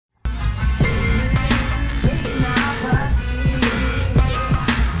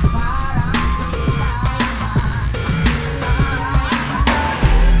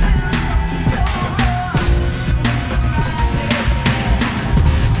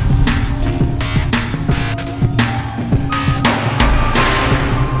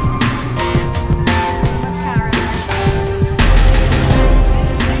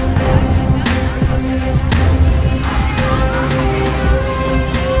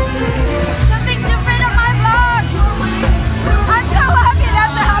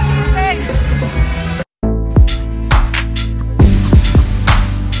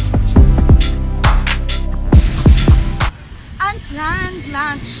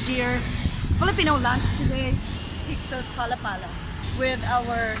here. Filipino lunch today. Pixels Pala with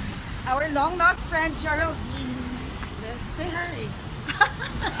our long lost friend Geraldine. Say hi.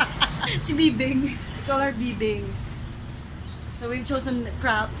 Si Bibing. Call her Bibing. So we've chosen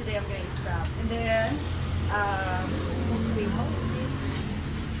crab today. I'm gonna eat crab. And then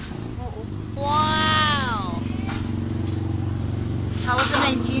Wow! how was the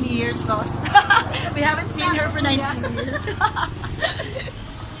 19 years lost? We haven't seen her for 19 years.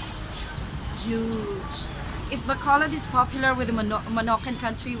 Huge. If Bacolod is popular with the Monocan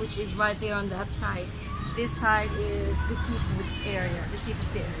country, which is right there on the left side, this side is the seafoods area.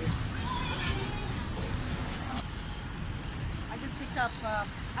 I just picked up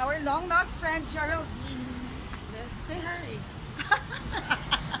our long lost friend Geraldine. Say hi.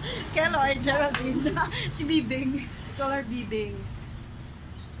 Kelor, Geraldine. Si Bibing. Call her Bibing.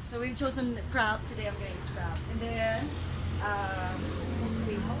 So we've chosen crab today. I'm gonna eat crab. And then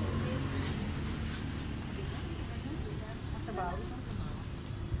sabaw.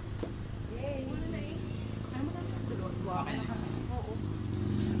 Yay!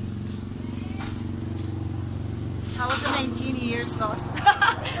 How was the 19 years lost?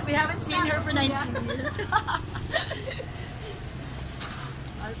 We haven't seen her for 19 years.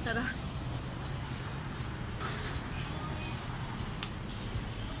 Tara.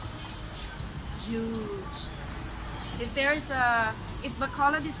 Huge. If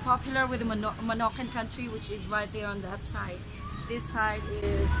Bacolod is popular with the Monocan country, which is right there on the left side, this side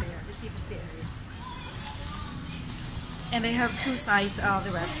is there, the seafoods area. And they have two sides of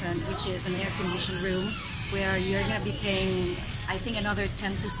the restaurant, which is an air-conditioned room where you're gonna be paying, I think, another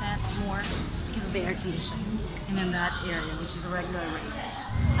 10% more because of the air conditioning. And then that area, which is a regular rate.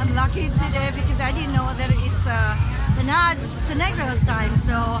 I'm lucky today because I didn't know that it's Panaad, Negros time.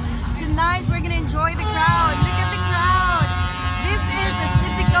 So tonight we're gonna enjoy the crowd. Look at the crowd. This is a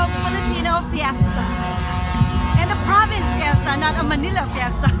typical Filipino fiesta. And a province fiesta, not a Manila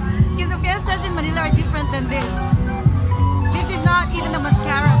fiesta. Because the fiestas in Manila are different than this. This is not even the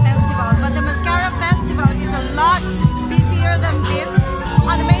Mascara Festival, but the Mascara Festival is a lot busier than this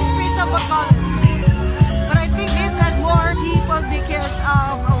on the main streets of Bacolod. But I think this has more people because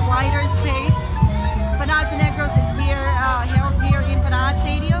of a wider space. Panaad Negros is here, held here in Panaad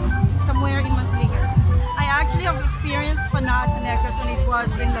Stadium, somewhere in Masligan. I actually have experienced Panaad Negros when it was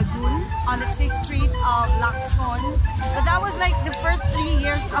in Lagoon on the 6th Street of Lacson. But that was like the first 3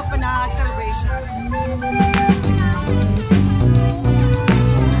 years of Panaad celebration.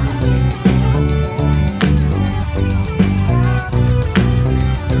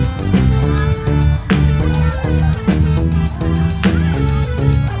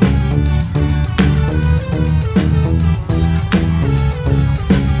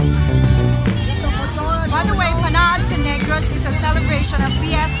 A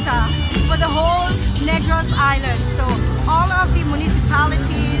fiesta for the whole Negros Island. So all of the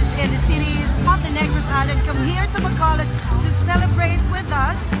municipalities and the cities of the Negros Island come here to Bacolod to celebrate with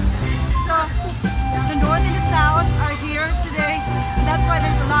us. So the north and the south are here today. And that's why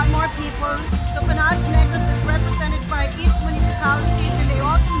there's a lot more people. So Panaad Negros is represented by each municipality, and they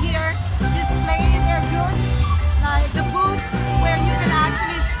all come here display their goods, like the booths where you can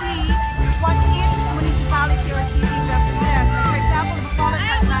actually see what each municipality or city represents. For example, Bacolod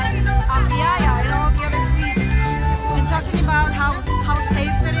has like Ambiaya and all the other sweets. And talking about how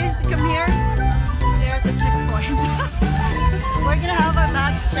safe it is to come here, there's a checkpoint. We're gonna have our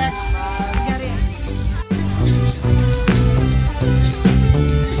bags checked to get in.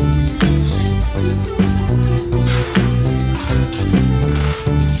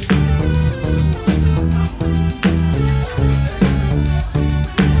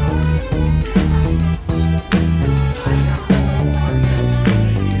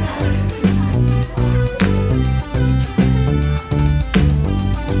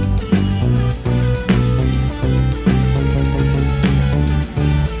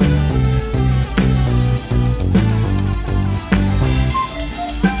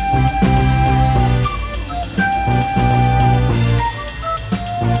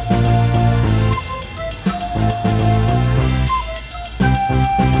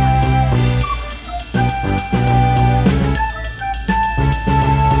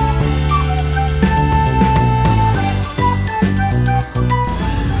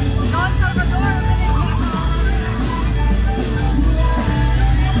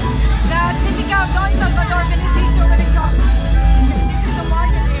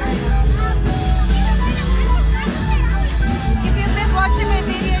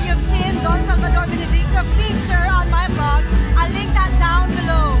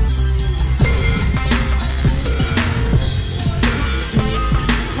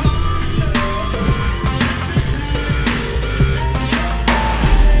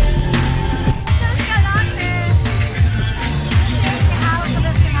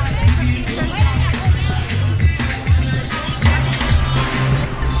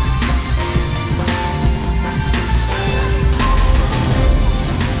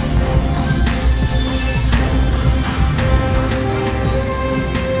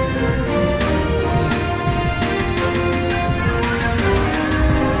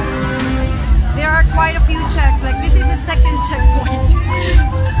 quite a few checks. Like this is the second checkpoint.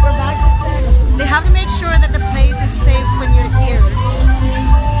 We're back. They have to make sure that the place is safe when you're here.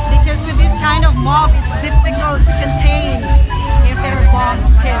 Because with this kind of mob, it's difficult to contain if there are bombs,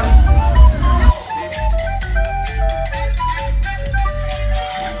 kills.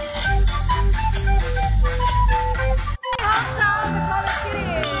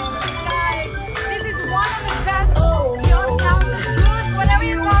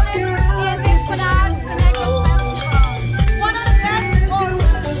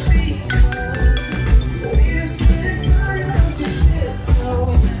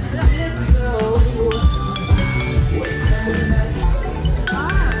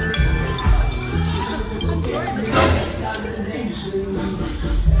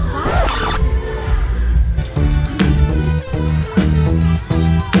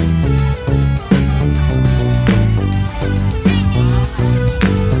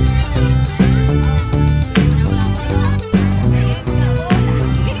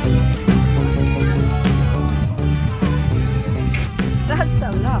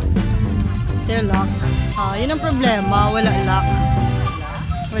 Yun ang problema, wala lock.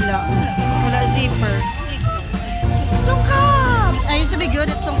 Wala zipper. Sungka! I used to be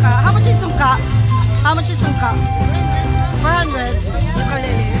good at sungka. How much is sungka? How much is sungka? 400.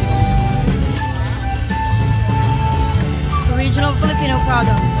 Original Filipino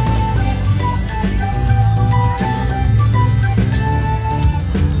products.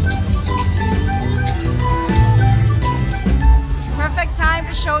 Perfect time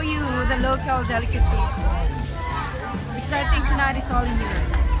to show you the local delicacy. I think tonight it's all in here.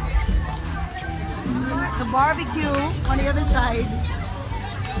 The barbecue on the other side.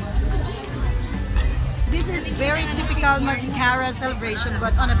 This is very typical Mascara celebration,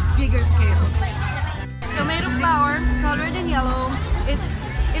 but on a bigger scale. Tomato flour, colored in yellow. It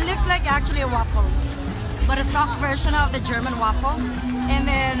looks like actually a waffle, but a soft version of the German waffle. And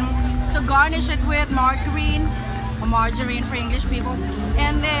then, so garnish it with margarine, or margarine for English people.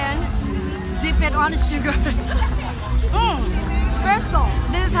 And then, dip it on sugar. Presto,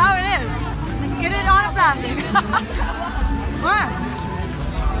 this is how it is. Get it on a plastic.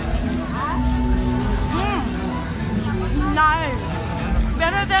 Nice.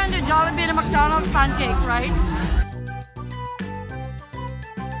 Better than the Jollibee and McDonald's pancakes, right?